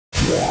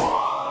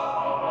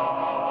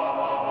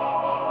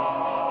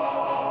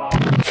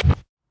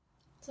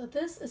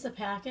this is a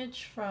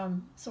package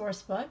from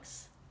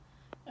SourceBooks.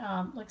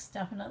 Looks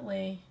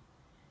definitely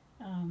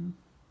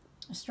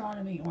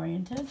astronomy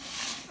oriented.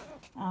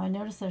 I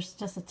noticed there's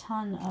just a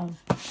ton of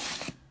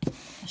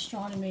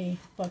astronomy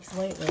books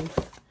lately.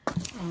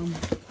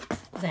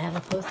 I have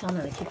a post on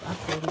it, I keep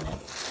updating it.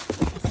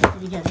 I seem to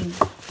be getting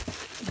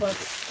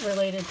books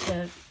related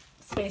to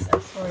space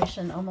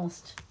exploration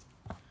almost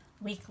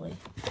weekly.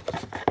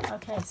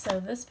 Okay, so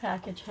this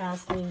package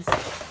has these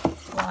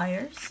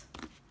flyers.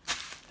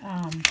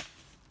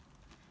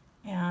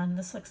 And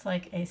this looks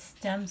like a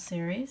STEM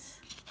series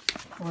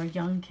for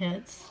young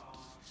kids.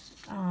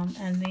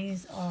 And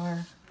these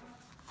are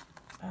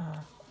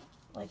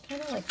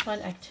kind of like fun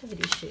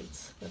activity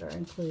sheets that are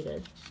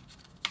included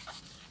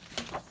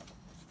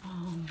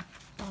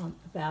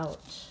about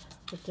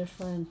the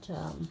different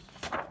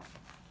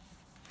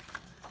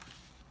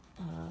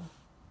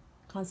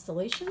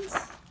constellations.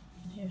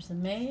 Here's a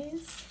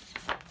maze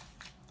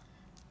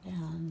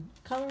and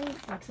coloring,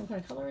 like some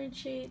kind of coloring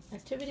sheet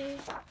activity.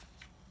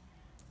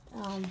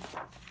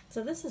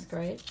 So this is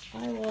great.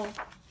 I will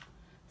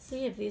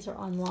see if these are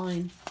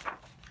online.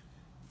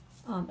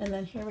 And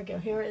then here we go.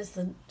 Here is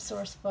the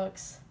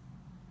SourceBooks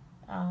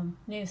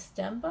new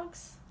STEM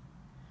books.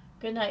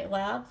 Goodnight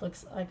Lab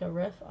looks like a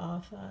riff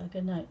off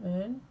Goodnight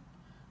Moon,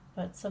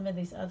 but some of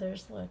these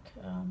others look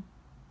kind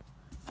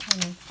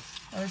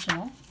of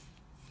original.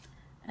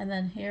 And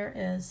then here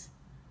is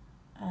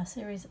a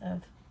series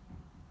of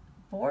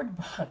board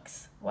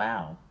books.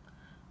 Wow,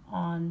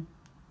 on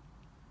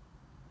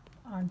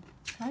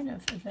kind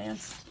of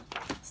advanced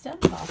STEM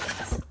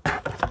topics.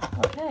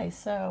 Okay,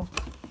 so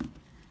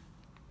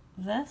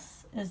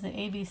this is the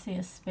ABC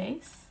of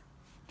Space.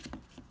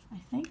 I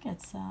think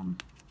it's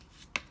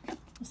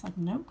just like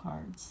note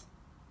cards.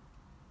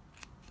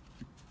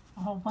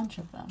 A whole bunch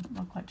of them. I'm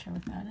not quite sure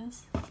what that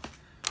is.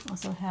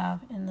 Also have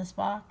in this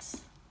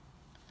box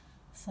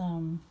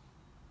some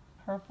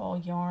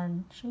purple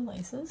yarn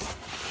shoelaces.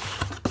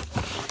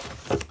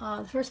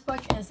 The first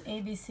book is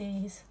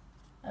ABCs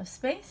of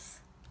Space.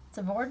 It's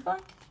a board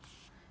book,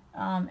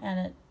 and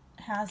it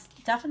has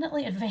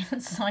definitely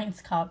advanced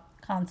science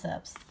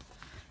concepts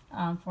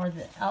for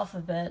the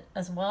alphabet,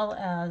 as well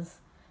as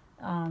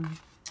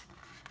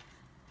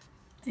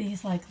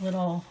these like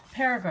little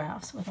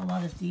paragraphs with a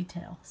lot of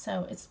detail.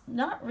 So it's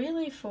not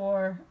really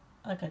for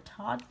like a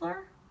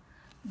toddler,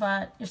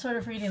 but you're sort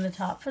of reading the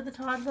top for the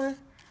toddler,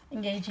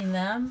 engaging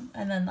them,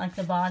 and then like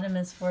the bottom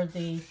is for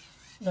the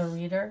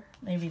reader,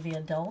 maybe the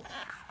adult.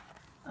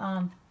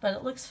 But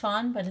it looks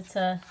fun, but it's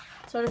a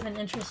sort of an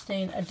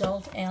interesting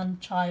adult and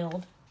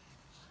child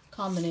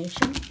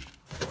combination.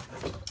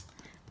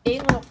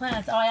 8 Little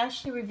Planets. Oh, I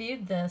actually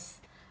reviewed this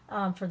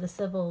for the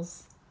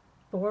Sybil's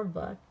board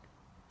book,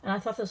 and I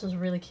thought this was a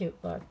really cute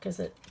book because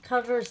it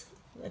covers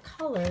the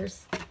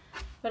colors,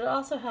 but it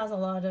also has a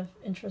lot of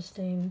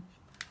interesting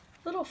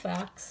little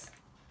facts.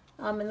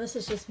 And this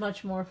is just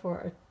much more for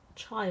a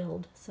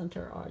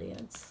child-center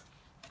audience.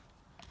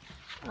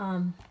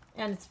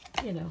 And it's,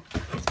 you know,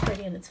 it's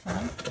pretty and it's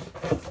fun.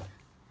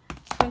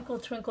 Twinkle,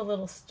 Twinkle,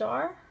 Little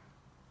Star.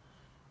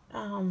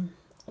 It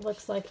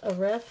looks like a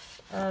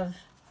riff of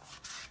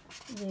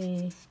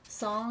the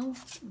song,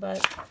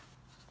 but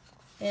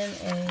in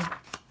a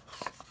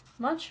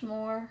much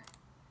more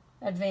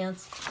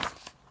advanced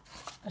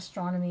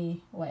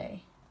astronomy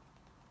way.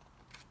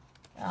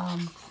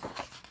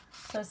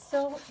 So it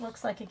still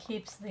looks like it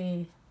keeps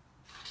the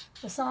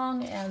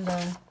song and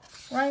the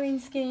rhyming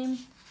scheme,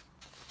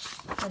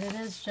 but it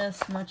is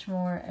just much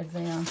more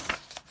advanced.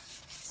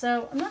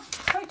 So I'm not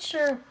quite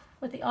sure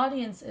what the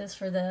audience is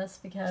for this,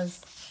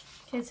 because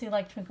kids who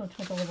like Twinkle,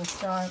 Twinkle, Little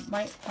Star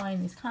might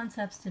find these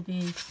concepts to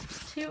be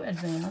too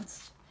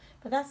advanced,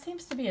 but that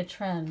seems to be a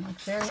trend, like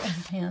very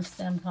advanced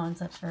STEM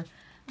concepts for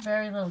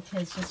very little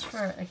kids, just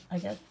for, I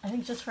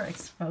think just for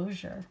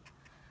exposure.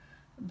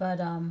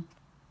 But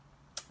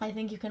I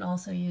think you can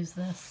also use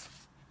this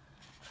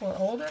for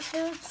older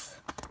kids,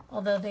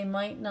 although they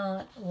might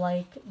not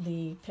like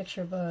the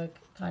picture book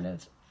kind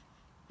of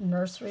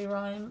nursery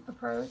rhyme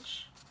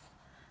approach.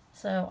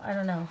 So I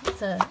don't know.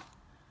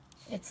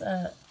 It's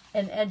an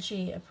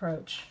edgy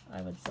approach,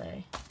 I would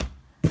say.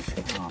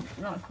 I'm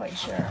not quite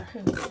sure who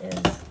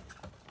is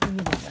reading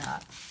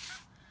that.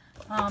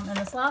 And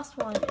this last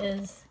one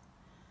is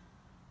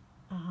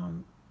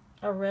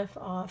a riff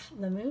off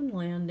The Moon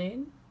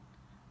Landing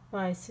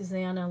by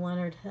Susanne and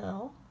Leonard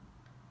Hill,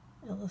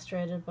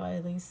 illustrated by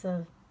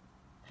Elisa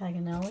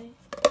Paganelli.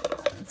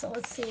 And so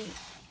let's see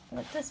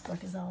what this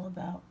book is all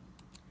about.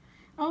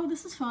 Oh,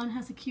 this is fun. It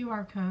has a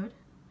QR code.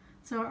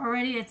 So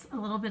already it's a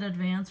little bit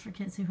advanced for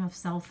kids who have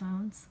cell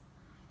phones.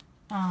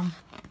 But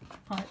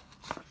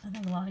I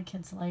think a lot of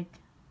kids like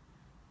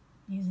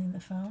using the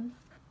phone.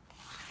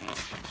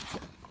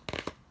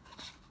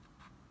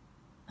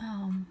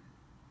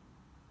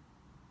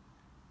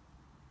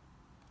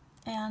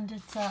 And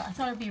it's, I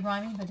thought it'd be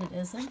rhyming, but it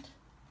isn't.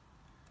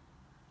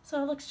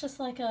 So it looks just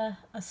like a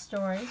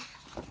story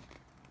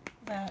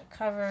that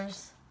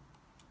covers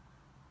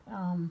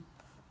the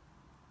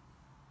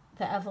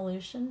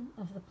evolution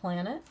of the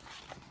planet.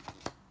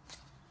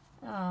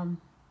 and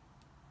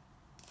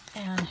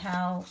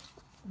how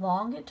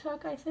long it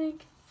took, I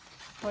think,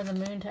 for the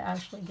moon to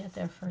actually get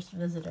their first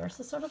visitor.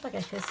 So sort of like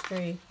a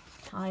history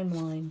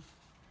timeline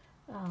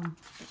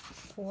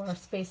for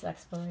space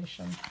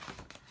exploration.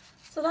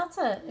 So that's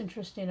an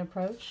interesting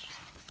approach,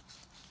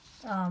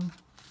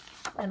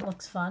 and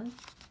looks fun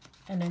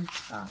and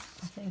I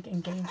think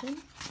engaging.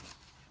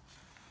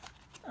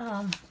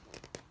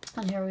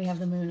 And here we have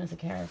the moon as a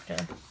character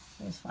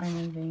who's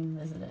finally being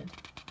visited.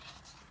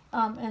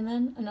 And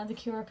then another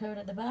QR code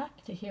at the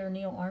back to hear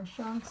Neil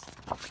Armstrong's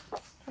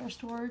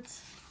first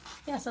words.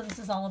 Yeah, so this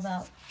is all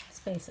about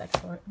space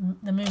exploration,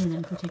 the moon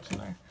in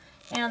particular.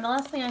 And the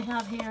last thing I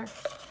have here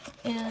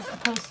is a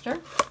poster.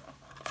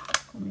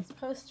 And this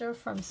poster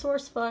from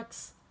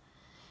SourceBooks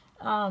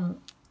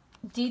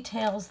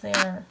details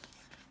their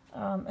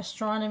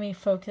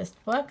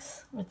astronomy-focused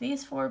books with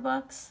these 4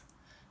 books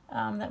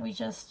that we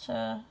just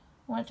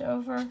went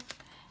over.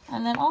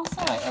 And then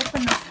also I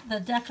opened the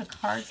deck of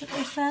cards that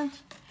they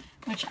sent,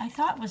 which I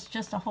thought was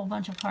just a whole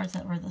bunch of cards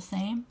that were the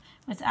same.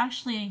 It's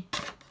actually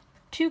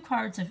 2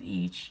 cards of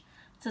each.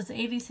 So it's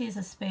ABCs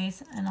of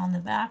space, and on the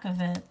back of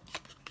it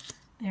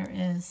there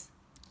is,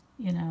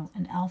 you know,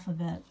 an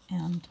alphabet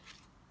and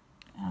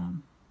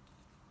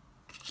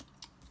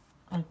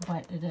like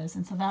what it is.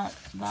 And so that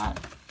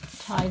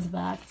ties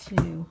back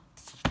to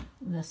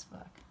this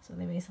book. So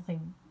they basically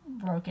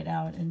broke it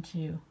out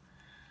into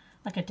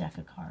like a deck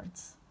of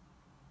cards,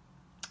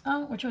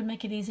 which would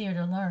make it easier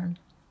to learn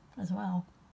as well.